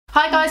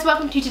Hi guys,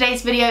 welcome to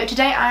today's video.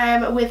 Today I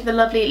am with the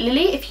lovely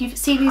Lily. If you've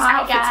seen these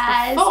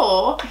outfits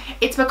before,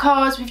 it's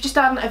because we've just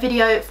done a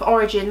video for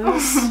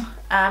Origins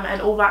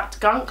and all that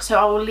gunk, so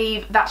I will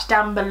leave that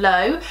down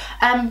below.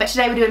 But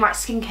today we're doing like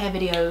skincare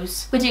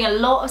videos. We're doing a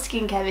lot of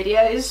skincare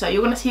videos. So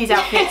you're going to see these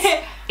outfits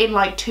in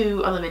like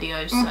 2 other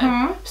videos,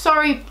 so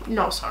sorry,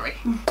 not sorry.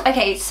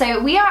 Okay,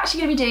 so we are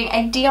actually going to be doing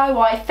a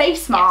DIY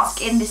face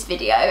mask in this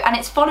video, and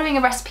it's following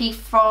a recipe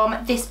from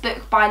this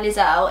book by Liz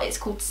Earle. It's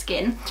called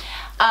Skin.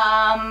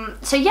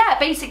 So yeah,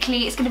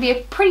 basically it's going to be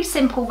a pretty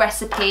simple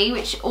recipe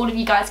which all of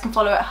you guys can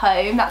follow at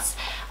home. That's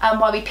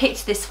why we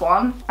picked this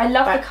one. I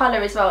love the colour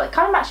as well. It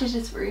kind of matches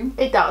this room.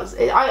 It does.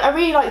 I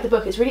really like the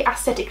book. It's really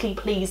aesthetically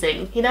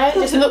pleasing, you know? It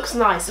just looks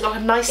nice. It's got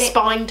like a nice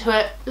spine to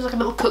it. It's like a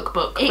little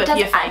cookbook for your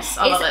face.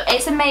 I love it.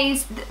 It's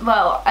amazing.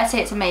 Well, I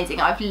say it's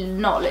amazing. I've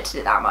not looked at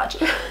it that much.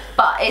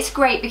 But it's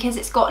great because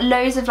it's got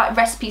loads of like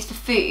recipes for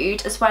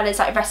food as well as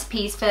like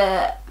recipes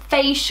for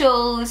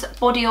facials,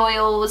 body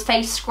oils,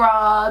 face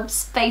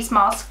scrubs, face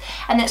masks,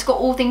 and then it's got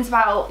all things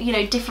about, you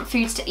know, different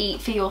foods to eat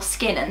for your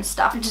skin and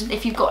stuff,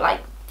 if you've got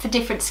like for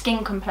different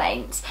skin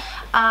complaints.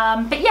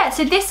 But yeah,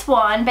 so this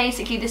one,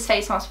 basically this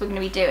face mask we're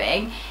going to be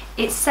doing,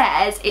 it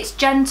says it's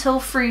gentle,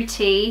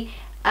 fruity,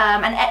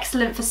 and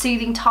excellent for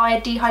soothing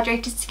tired,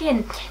 dehydrated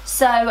skin.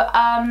 So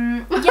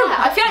yeah,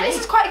 I feel like this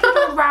is quite a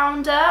good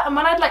all-rounder, and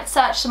when I'd like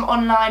search some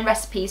online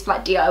recipes for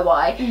like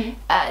DIY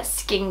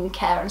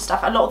skincare and stuff,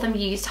 a lot of them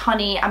used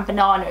honey and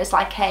banana as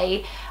like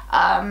a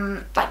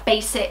like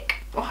basic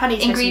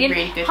ingredient.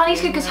 Really good.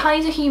 Honey's good because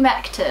honey's a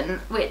humectant,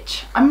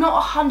 which I'm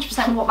not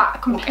 100% what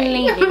that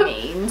completely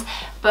means,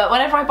 but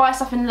whenever I buy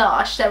stuff in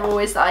Lush, they're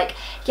always like,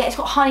 yeah, it's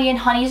got honey and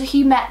honey is a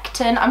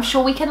humectant. I'm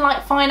sure we can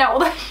like find out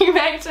what the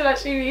humectant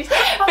actually means.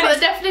 But the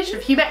definition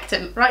of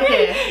humectant right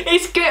here.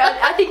 It's good.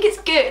 I think it's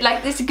good.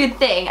 Like, it's a good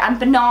thing. And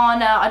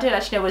banana, I don't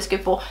actually know what it's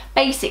good for.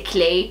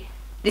 Basically,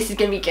 this is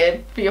going to be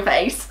good for your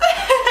face.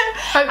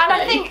 And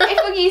I think if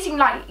we're using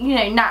like, you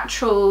know,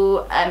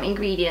 natural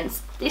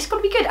ingredients, it's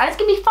going to be good, and it's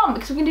going to be fun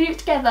because we're going to do it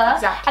together.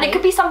 Exactly. And it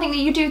could be something that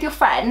you do with your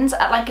friends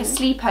at like a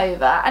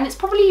sleepover, and it's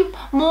probably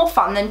more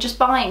fun than just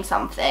buying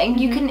something.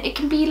 It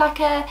can be like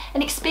an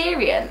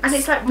experience. And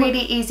it's like really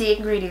easy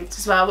ingredients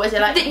as well. What is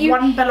it, like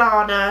one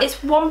banana?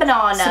 It's one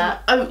banana.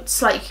 Some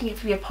oats, like you can get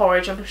for your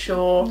porridge, I'm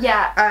sure.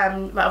 Yeah.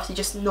 But obviously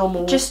just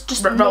normal, just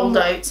rolled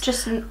oats.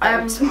 Just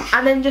oats.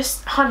 And then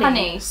just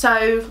honey.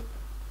 So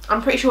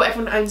I'm pretty sure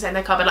everyone owns it in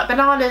their cupboard. Like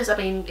bananas, I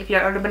mean, if you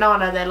don't own a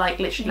banana, they're like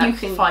literally like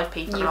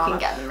 5p for banana. You can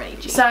get them really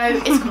cheap. So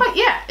it's quite,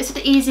 yeah, it's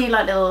an easy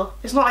like little,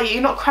 it's not like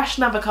you're not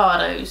crashing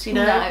avocados, you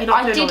know? No, you're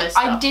not doing all this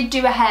stuff. I did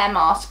do a hair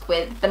mask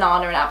with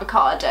banana and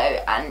avocado,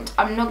 and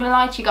I'm not gonna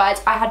lie to you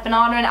guys, I had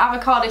banana and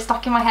avocado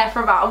stuck in my hair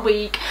for about a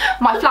week.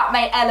 My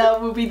flatmate Ella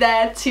will be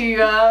there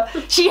to,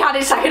 she had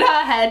it stuck in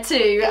her hair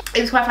too.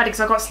 It was quite funny because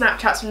I got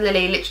Snapchats from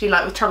Lily literally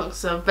like with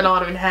chunks of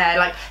banana in hair.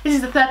 Like, this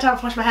is the 3rd time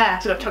I've washed my hair,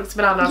 so I've got chunks of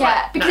banana. Yeah,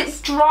 like, because nice.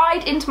 It's dried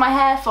into my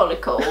hair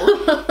follicle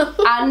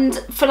and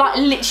for like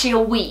literally a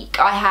week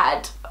I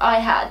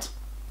had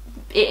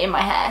it in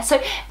my hair.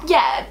 So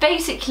yeah,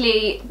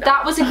 basically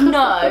that was a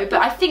no, but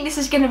I think this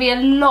is going to be a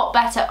lot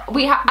better.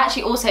 We have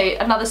actually, also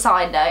another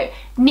side note,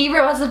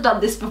 neither of us have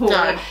done this before,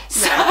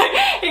 so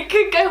it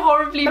could go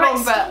horribly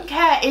wrong. But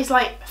skincare is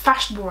like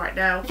fashionable right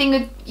now. The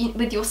thing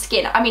with your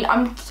skin, I mean,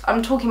 I'm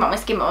talking about my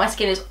skin, but my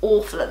skin is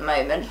awful at the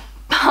moment.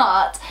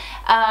 But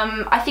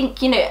I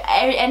think, you know,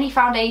 any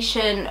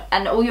foundation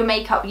and all your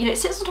makeup, you know, it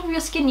sits on top of your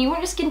skin. You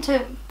want your skin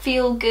to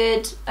feel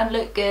good and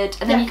look good,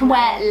 and then you can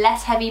wear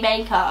less heavy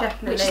makeup,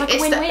 which is like a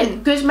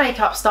win-win. Good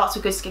makeup starts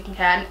with good skincare,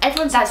 and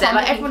everyone says it,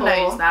 like everyone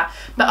knows that.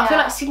 But I feel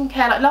like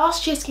skincare, like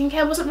last year,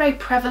 skincare wasn't very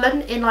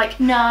prevalent in like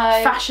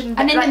fashion,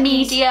 and in like, the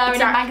media and in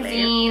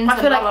magazines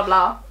and blah blah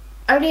blah.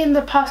 Only in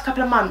the past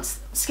couple of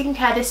months,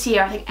 skincare this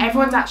year, I think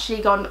everyone's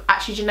actually gone,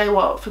 actually, do you know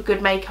what, for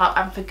good makeup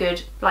and for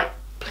good like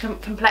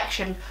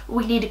complexion,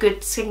 we need a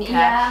good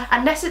skincare.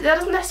 And that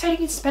doesn't necessarily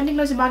mean spending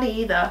loads of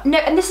money either. No,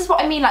 and this is what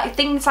I mean, like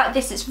things like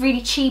this, it's really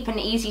cheap and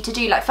easy to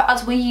do. Like for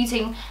us, we're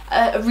using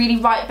a really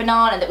ripe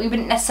banana that we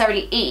wouldn't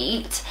necessarily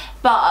eat,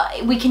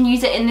 but we can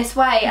use it in this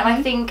way. And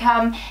I think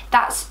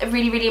that's a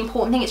really, really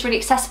important thing. It's really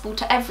accessible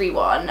to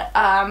everyone,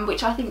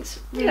 which I think is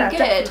really good.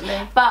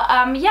 Definitely.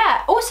 But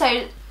yeah,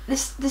 also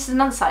this is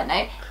another side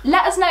note,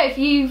 let us know if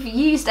you've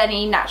used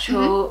any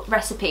natural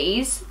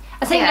recipes.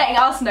 I think letting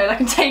us know, like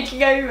I'm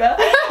taking over.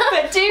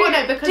 But do, well,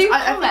 no, because do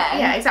comment.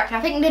 Yeah, exactly. I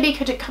think Lily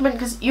could come in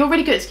because you're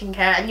really good at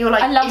skincare and you're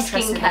like, I love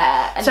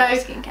skincare. So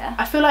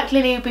I feel like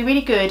Lily would be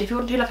really good if you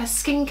want to do like a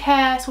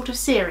skincare sort of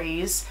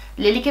series.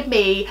 Lily give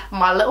me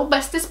my little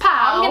bestest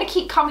pal. I'm going to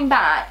keep coming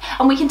back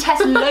and we can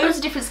test loads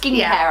of different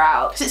skincare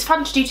out. Because it's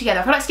fun to do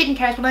together. I feel like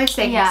skincare is one of those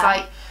things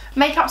like,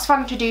 makeup's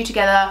fun to do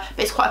together,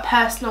 but it's quite a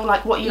personal,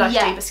 like what you like to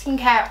do. But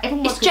skincare,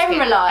 everyone's good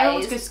skin.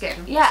 Everyone's good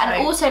skin. Yeah,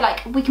 and also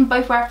like we can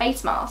both wear a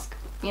face mask,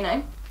 you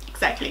know?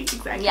 Exactly.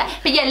 Yeah,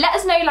 but yeah, let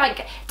us know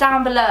like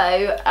down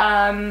below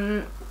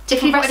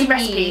if you've got any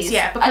recipes,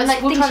 because and,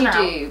 like, we'll try them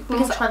out.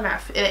 We'll try them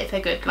out if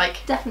they're good. Like,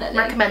 definitely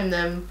recommend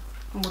them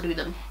and we'll do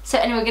them. So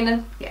anyway, we're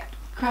gonna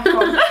Crack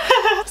on.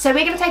 So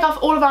we're going to take off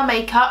all of our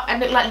makeup and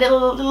look like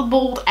little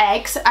bald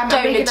eggs. And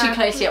don't look too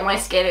closely at my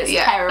skin, it's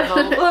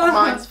terrible.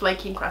 Mine's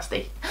flaky and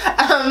crusty. So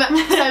we're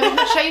going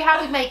to show you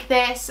how we make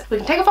this. We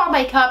can take off our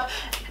makeup.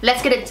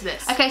 Let's get into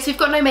this. Okay, so we've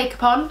got no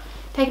makeup on.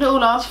 Taking it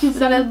all off, we've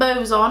got little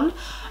bows on.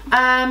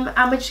 And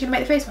we're just going to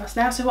make the face mask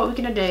now. So what are we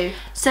going to do?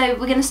 So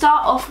we're going to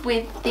start off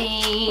with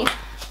the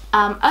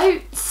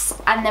oats,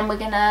 and then we're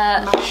going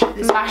to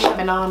mash the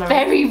banana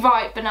very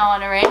ripe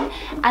banana in,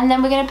 and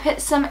then we're going to put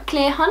some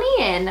clear honey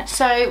in.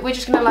 So we're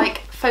just going to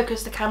like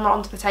focus the camera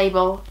onto the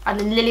table, and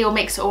then Lily will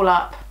mix it all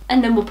up.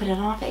 And then we'll put it on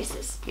our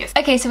faces. Yes.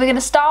 Okay, so we're going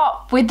to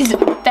start with this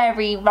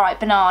very ripe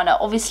banana.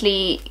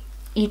 Obviously,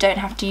 you don't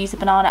have to use a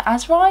banana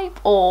as ripe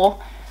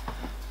or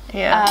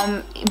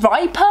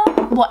riper,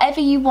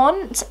 whatever you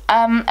want.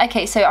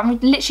 Okay, so I'm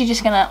literally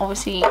just going to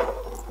obviously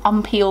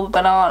unpeel the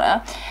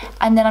banana,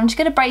 and then I'm just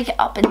going to break it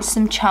up into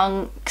some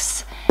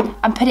chunks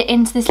and put it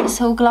into this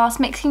little glass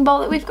mixing bowl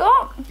that we've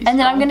got. And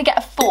then I'm going to get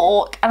a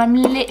fork, and I'm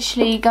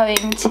literally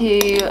going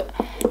to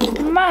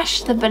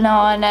mash the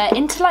banana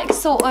into like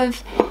sort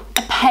of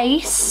a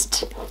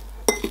paste.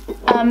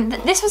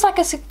 This was like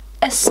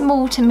a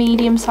small to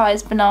medium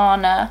sized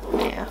banana.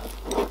 Yeah.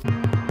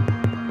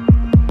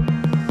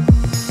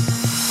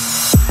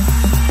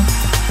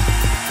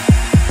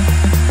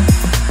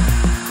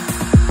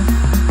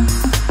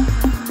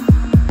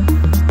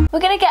 We're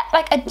going to get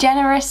like a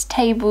generous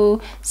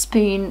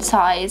tablespoon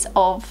size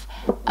of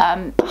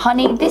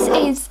honey. This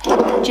is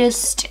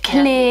just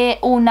clear,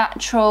 all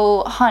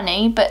natural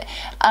honey, but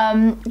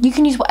you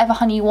can use whatever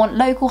honey you want.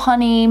 Local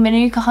honey,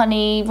 Manuka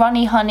honey,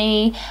 runny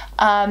honey,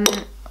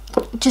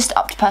 just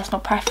up to personal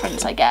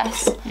preference, I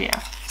guess. Yeah.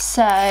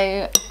 So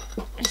I'm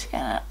just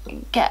going to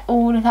get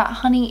all of that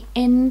honey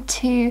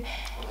into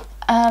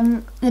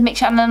the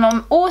mixture, and then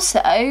I'm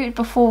also,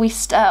 before we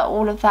stir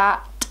all of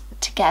that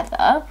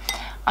together,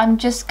 I'm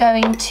just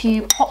going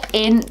to pop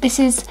in, this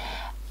is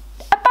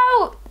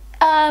about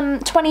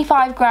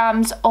 25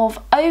 grams of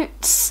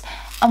oats,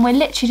 and we're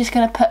literally just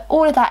going to put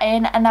all of that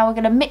in, and now we're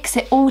going to mix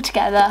it all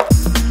together.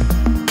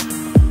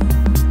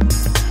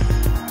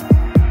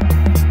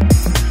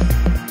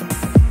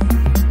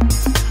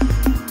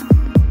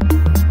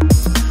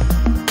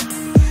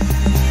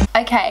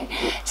 Okay,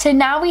 so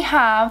now we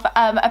have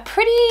a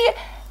pretty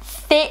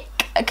thick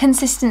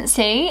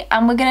consistency,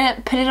 and we're going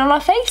to put it on our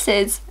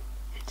faces.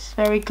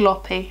 Very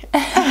gloppy.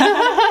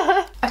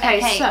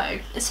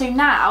 Okay, so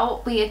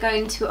now we are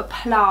going to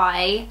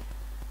apply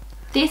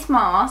this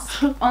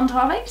mask onto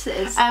our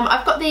faces.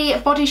 I've got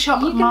the Body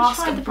Shop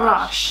mask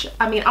brush.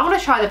 I mean, I want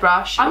to try the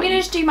brush. I'm going to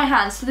just do my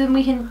hands so then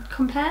we can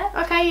compare.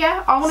 Okay,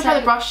 yeah. I want to try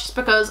the brush just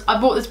because I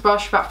bought this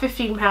brush for about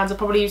 £15. I'll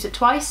probably use it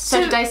twice.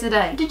 So today's the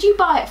day. Did you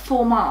buy it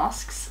for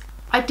masks?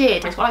 I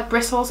did. It's got like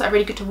bristles that are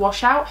really good to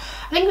wash out.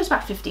 I think it was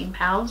about £15.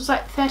 It was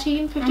like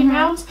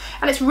 £15,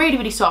 and it's really,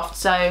 really soft.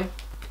 So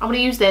I'm going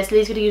to use this.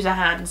 Lily's going to use her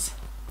hands.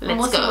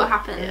 Let's see what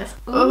happens.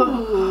 Yeah.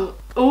 Ooh.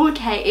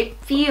 Okay, it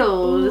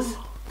feels...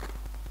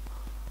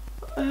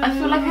 I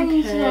feel like I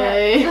need to...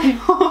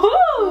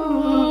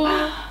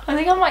 I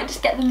think I might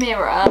just get the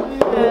mirror.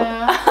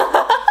 Yeah.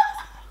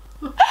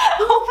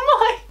 Oh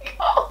my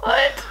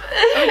god!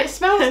 Oh, it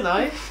smells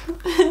nice.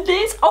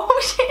 This, it's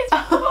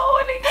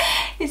falling.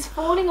 It's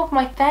falling off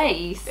my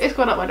face. It's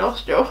gone up my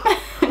nostril.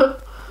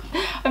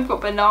 I've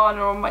got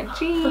banana on my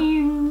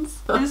jeans.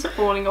 It's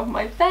falling off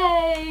my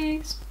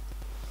face.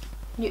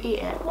 You eat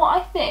it. What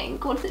I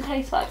think? What does it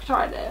taste like?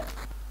 Tried it.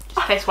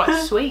 It tastes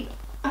quite sweet.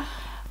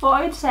 What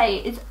I would say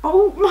is,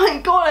 oh my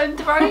god, I'm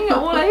throwing it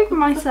all over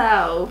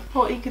myself.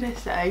 What are you gonna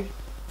say?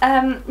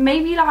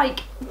 Maybe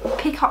like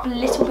pick up a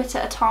little bit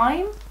at a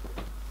time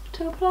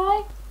to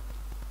apply.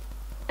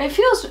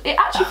 It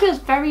actually feels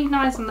very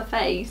nice on the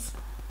face.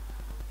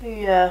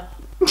 Yeah.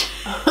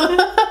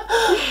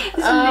 It's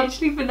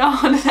literally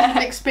banana. An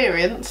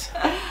experience.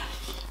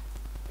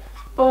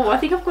 Oh, I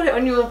think I've got it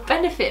on your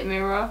benefit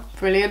mirror.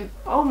 Brilliant.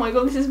 Oh my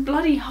god, this is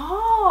bloody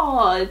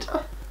hard.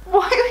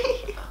 Why are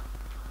we...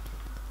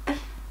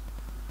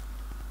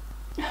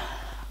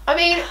 I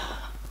mean,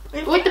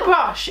 with the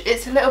brush,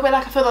 it's a little bit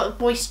like I feel like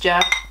the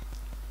moisture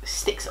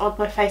sticks on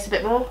my face a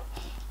bit more.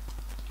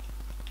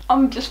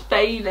 I'm just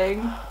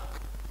failing.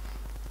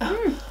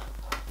 It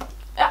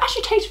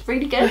actually tastes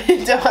really good.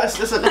 It does,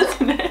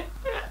 doesn't it?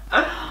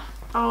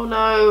 Oh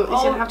no, it's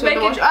gonna have to be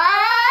washed.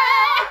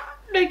 Ah!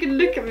 Megan,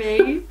 look at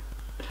me.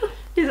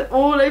 It's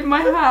all over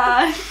my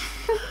hands.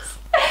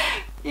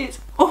 It's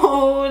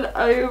all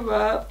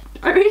over.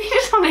 I really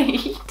just want to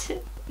eat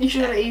it. You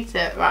should eat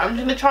it. Right, I'm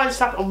just gonna try and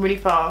slap it on really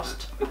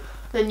fast.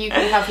 Then you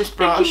can have this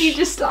brush. Can you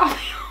just slap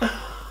it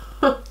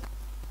on?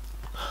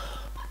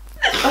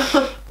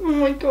 Oh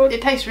my god.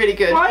 It tastes really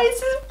good. Why is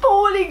this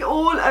falling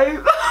all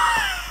over?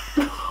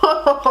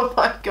 Oh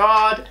my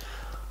god.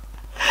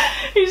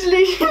 It's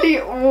literally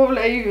all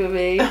over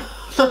me.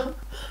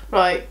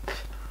 Right.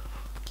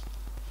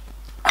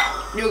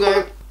 You'll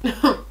go.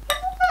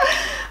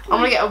 I'm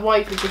gonna get a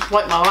wipe and just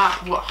wipe my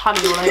lap. I've got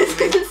honey all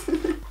over me.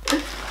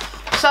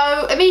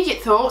 So,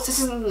 immediate thoughts. This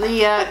isn't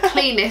the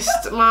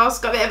cleanest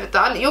mask I've ever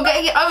done. You're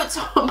getting oats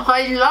on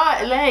my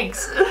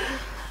legs.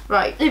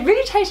 Right. It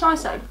really tastes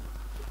nice though.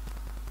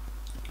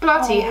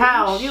 Bloody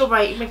hell. You're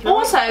right.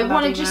 Also, I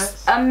want to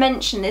just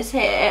mention this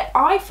here.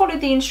 I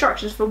followed the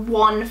instructions for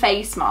one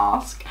face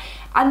mask,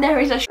 and there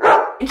is a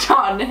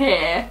ton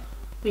here.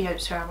 We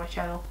don't swear on my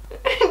channel.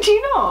 Do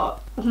you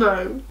not?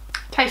 No.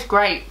 Tastes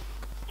great.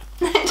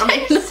 It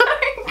tastes so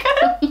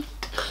good.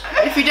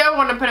 If you don't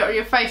want to put it on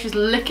your face, just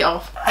lick it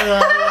off.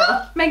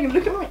 Megan,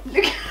 look at me.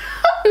 Look.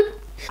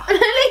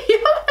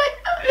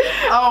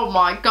 Oh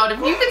my god, if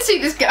you can see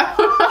this girl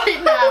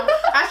right now.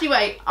 Actually,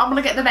 wait, I'm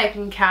gonna get the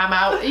Megan cam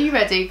out. Are you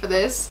ready for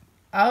this?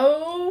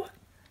 Oh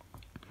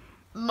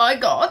my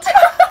god.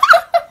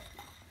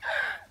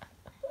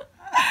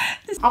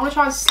 I'm gonna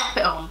try and slap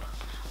it on.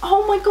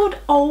 Oh my god.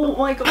 Oh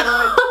my god.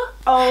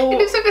 Oh. It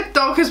looks like a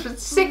dog has been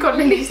sick on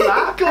Lily's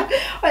lap. God.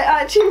 I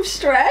actually am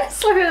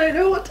stressed. Like, I don't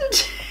know what to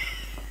do.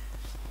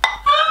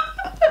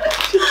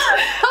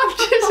 I've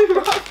just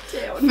rubbed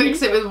it on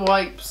Fix it with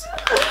wipes.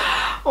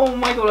 Oh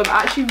my god, I'm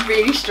actually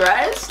really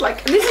stressed.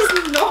 Like, this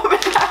is not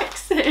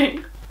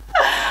relaxing.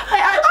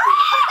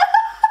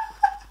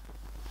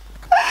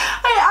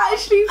 I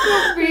actually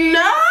feel really...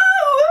 No!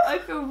 I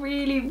feel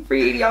really,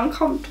 really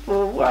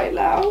uncomfortable right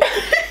now.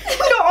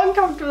 Not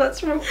uncomfortable,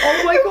 that's wrong.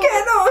 Oh my god.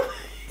 Get on!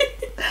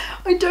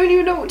 I don't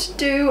even know what to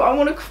do. I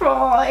want to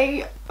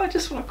cry. I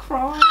just want to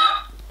cry.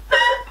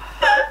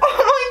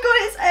 Oh my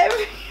god, it's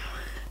everywhere.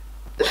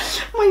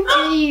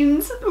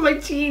 My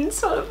jeans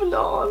smell of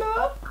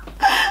banana.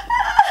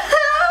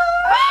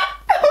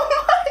 Oh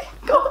my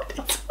god,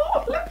 it's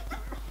all over.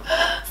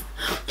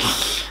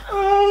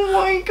 Oh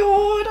my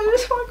god, I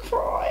just want to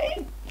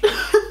cry.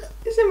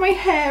 It's in my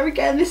hair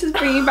again. This is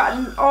bringing back.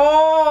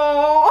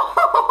 Oh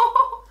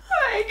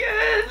my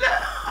god.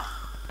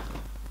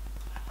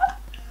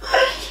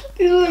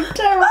 This is a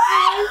terrible.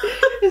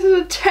 This is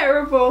a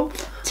terrible,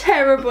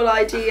 terrible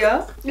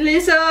idea.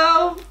 Liz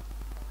Earle.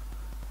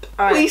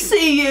 We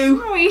see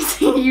you. We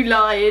see you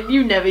lying.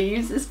 You never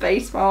use this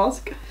face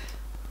mask.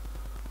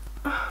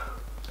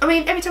 I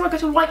mean, every time I go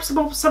to wipe some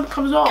off, some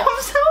comes off.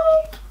 Comes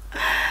off.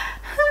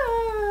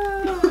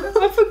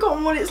 I've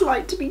forgotten what it's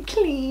like to be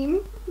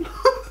clean.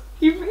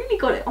 You've really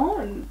got it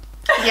on.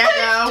 Yeah,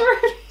 girl.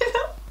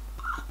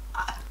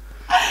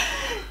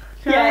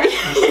 Yeah,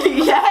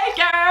 yeah,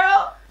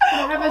 girl.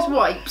 Can I have those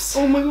wipes?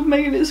 Oh my god,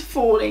 Megan, it's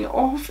falling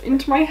off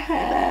into my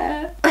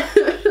hair.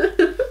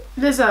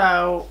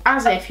 Lizzo,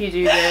 as if you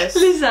do this.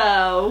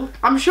 Lizzo.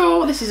 I'm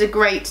sure this is a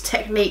great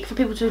technique for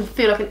people to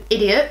feel like an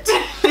idiot.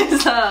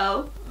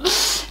 Lizzo.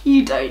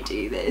 You don't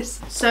do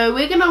this. So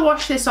we're going to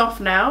wash this off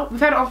now.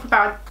 We've had it on for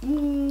about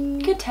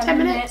good 10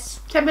 minutes.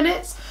 10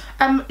 minutes.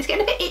 It's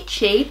getting a bit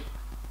itchy.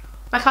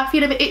 Like, I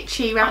feel a bit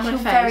itchy around my face.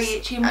 I feel very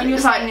itchy, and when you're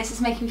saying this,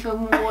 it's making me feel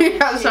more itchy.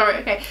 I'm sorry,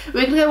 okay.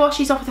 We're going to wash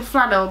these off with a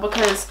flannel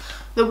because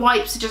the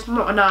wipes are just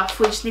not enough.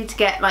 We just need to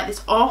get like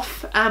this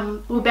off.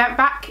 We'll be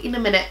back in a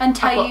minute. And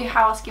tell you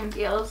how our skin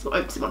feels.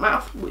 Oats in my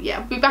mouth. Well, yeah,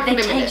 we'll be back in a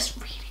minute. They taste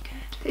really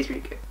good. Tastes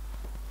really good.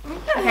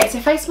 Okay, so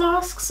face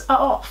masks are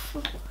off.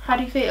 How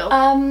do you feel?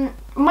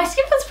 My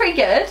skin feels pretty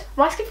good.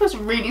 My skin feels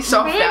really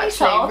soft, really actually.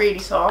 Soft. Really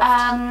soft.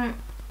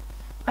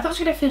 I thought it was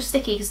going to feel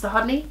sticky because of the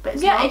honey, but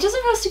it's not. It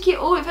doesn't feel sticky at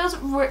all. It feels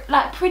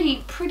like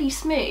pretty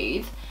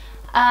smooth.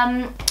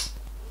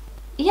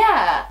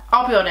 Yeah.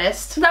 I'll be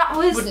honest.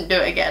 Wouldn't do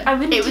it again.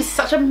 It was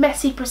such a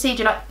messy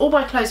procedure. Like, all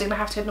my clothes are going to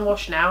have to go in the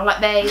wash now. Like,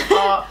 they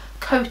are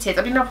coated.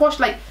 I mean, I've washed,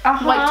 like,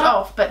 wiped it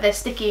off, but they're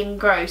sticky and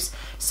gross.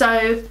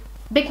 So,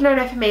 big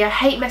no-no for me. I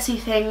hate messy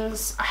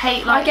things. I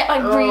hate, like... I get,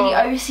 like, really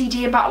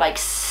OCD about, like,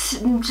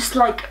 just,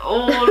 like,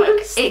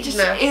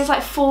 it was,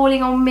 like,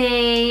 falling on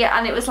me,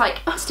 and it was,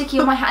 like, sticky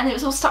on my hand, and it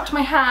was all stuck to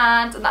my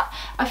hand, and that...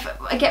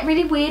 I get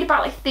really weird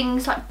about, like,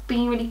 things, like,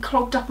 being really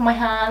clogged up on my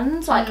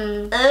hands, like,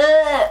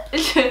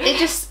 It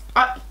just...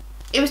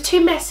 it was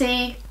too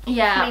messy for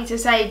me to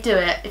say do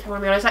it, if I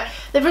want to be honest. Like,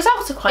 the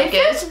results are quite good.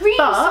 It feels really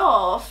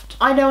soft.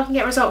 I know I can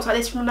get results like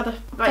this from another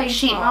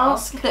sheet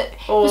mask that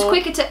was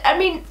quicker to. I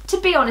mean, to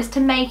be honest, to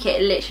make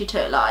it literally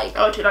took like.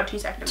 It took like 2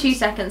 seconds. 2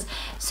 seconds.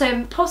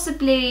 So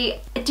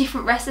possibly a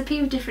different recipe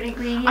with different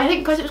ingredients. I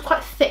think because it was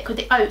quite thick with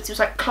the oats, it was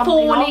like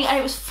clumping off. And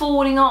it was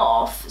falling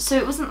off, so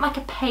it wasn't like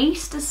a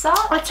paste as such.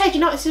 I'd say, do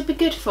you know what this would be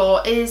good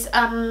for is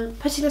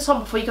putting this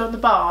on before you go in the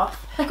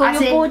bath. Like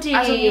on your body.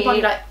 As on your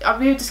body, like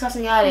we were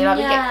discussing earlier, like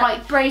we get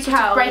quite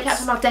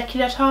breakouts on our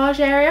décolletage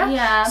area.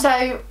 Yeah.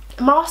 So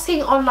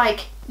masking on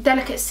like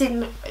delicate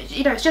skin,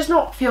 you know, it's just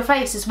not for your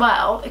face as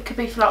well. It could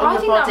be for like on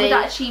your body, that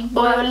would actually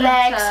or your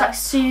legs, like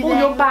soothing, or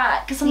your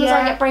back. Because sometimes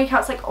I get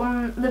breakouts like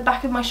on the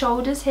back of my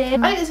shoulders here.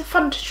 I think it's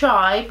fun to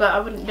try, but I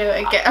wouldn't do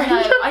it again.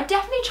 No, I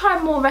definitely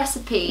try more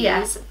recipes.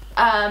 Yeah.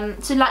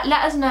 So like,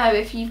 let us know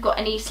if you've got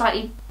any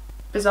slightly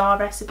bizarre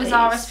recipes.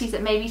 Bizarre recipes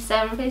that maybe stay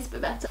on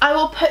Facebook better. I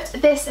will put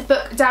this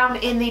book down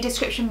in the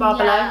description bar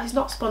below. It's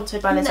not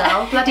sponsored by Liz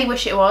Earle. Bloody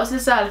wish it was.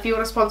 Liz Earle, if you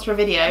want to sponsor a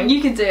video,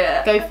 you can do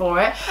it. Go for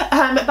it.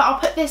 But I'll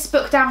put this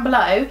book down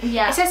below.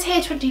 Yeah. It says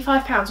here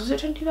 £25. Was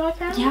it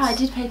 £25? Yeah, I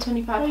did pay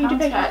 £25 you did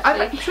pay for it,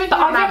 actually. I'm sure you but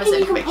can I reckon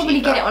you can can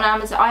probably get it on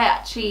Amazon.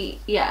 I'm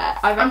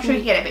sure you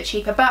can get it a bit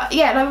cheaper. But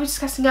yeah, like we were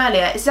discussing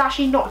earlier, it's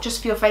actually not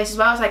just for your face as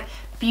well. It's like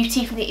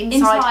beauty from the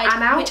inside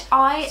and out, which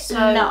I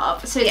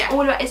love. So it's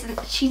all about,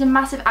 she's a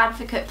massive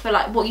advocate for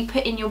like what you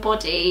put in your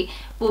body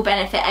will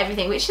benefit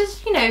everything, which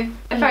is, you know,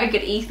 a very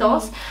good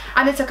ethos.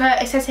 And it's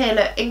like it says here,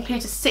 look,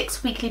 includes a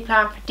 6 weekly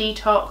plan for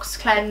detox,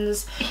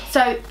 cleanse.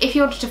 So if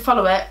you wanted to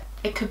follow it,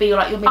 it could be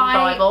like your mini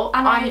Bible.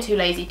 I'm too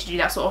lazy to do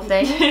that sort of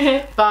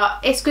thing. But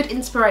it's good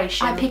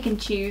inspiration. I pick and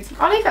choose.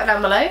 I'll leave that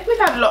down below. We've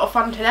had a lot of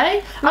fun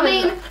today. I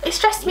mean, it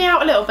stressed me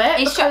out a little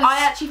bit. I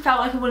actually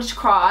felt like I wanted to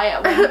cry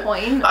at one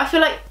point. But I feel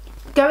like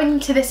going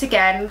to this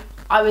again,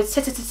 I would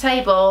sit at a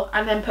table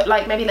and then put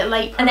like maybe a little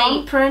apron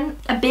apron,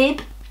 a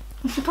bib,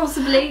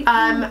 possibly.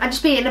 And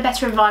just be in a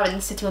better environment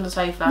than sitting on the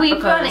sofa. We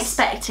weren't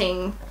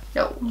expecting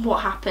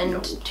what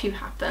happened to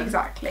happen.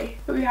 Exactly.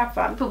 But we had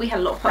fun. But we had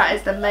a lot of fun. That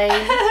is the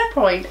main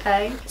point,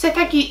 eh? So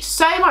thank you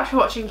so much for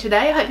watching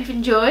today. I hope you've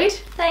enjoyed.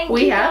 Thank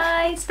you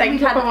guys. Thank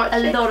you for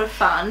watching. A lot of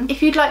fun.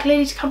 If you'd like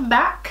Lily to come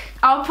back,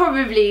 I'll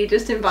probably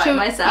just invite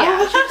myself. Yeah,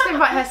 she'll just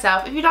invite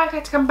herself. If you'd like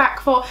her to come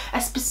back for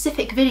a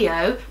specific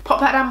video,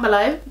 pop that down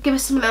below. Give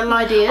us some little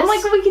ideas. Oh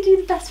my god, we could do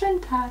the best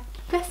friend tag.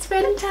 Best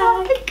friend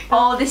tag.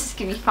 Oh, this is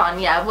gonna be fun.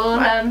 Yeah, we'll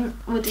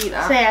do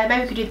that. So yeah,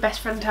 maybe we could do the best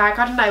friend tag.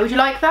 I don't know. Would you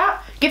like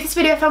that? Give this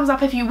video a thumbs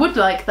up if you would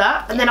like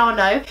that, and then I'll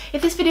know.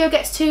 If this video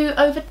gets to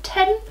over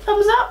 10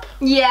 thumbs up,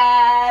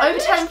 yeah, over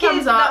 10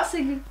 thumbs up,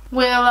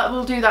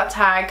 we'll do that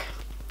tag.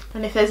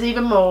 And if there's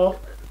even more,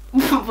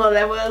 well,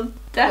 then we'll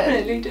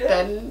definitely do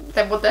it.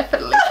 Then we'll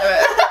definitely do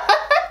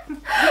it.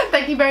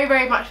 Thank you very,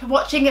 very much for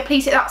watching.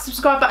 Please hit that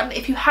subscribe button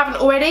if you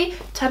haven't already.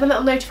 Turn the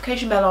little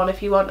notification bell on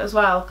if you want as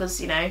well, because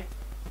you know,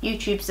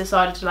 YouTube's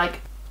decided to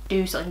like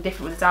do something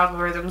different with its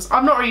algorithms.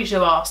 I'm not really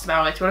too asked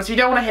about it, to be honest. If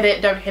you don't want to hit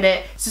it, don't hit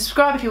it.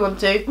 Subscribe if you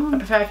want to. I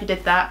prefer if you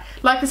did that.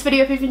 Like this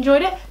video if you've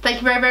enjoyed it. Thank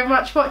you very, very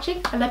much for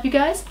watching. I love you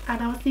guys,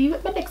 and I will see you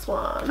at my next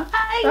one.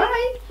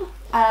 Bye.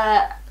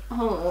 Bye.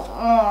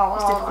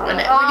 It's difficult, isn't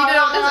it? We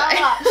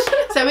need to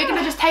say. So we're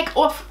gonna just take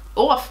off.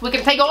 We're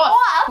gonna take off.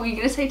 What are you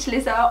gonna say to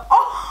Liz Earle?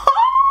 Oh,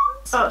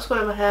 it's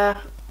got in my hair.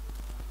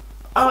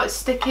 Oh, it's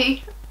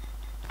sticky.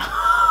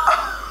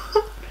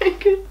 Very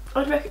good.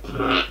 I'd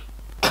reckon.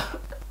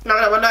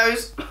 No, my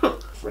nose.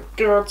 For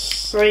God's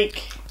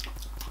sake.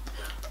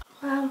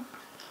 Well,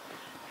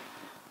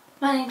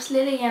 my name's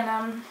Lily,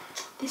 and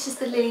this is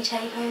the Lily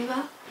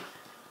takeover.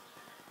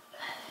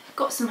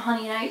 Got some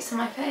honey and oats on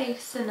my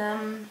face,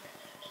 and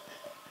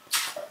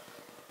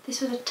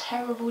this was a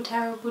terrible,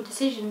 terrible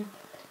decision.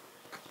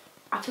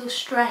 I feel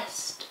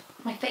stressed.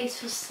 My face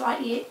feels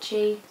slightly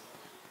itchy,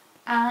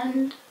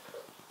 and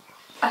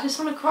I just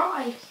want to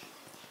cry.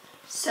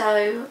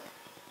 So,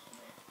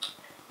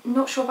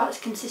 not sure about this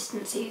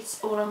consistency, is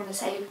all I'm going to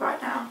say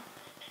right now.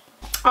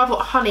 I've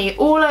got honey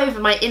all over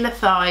my inner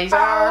thighs.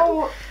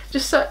 Ow!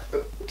 Just so.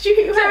 Did you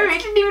hear that? No,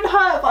 it didn't even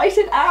hurt, but I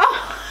said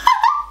ow!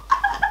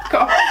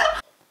 God.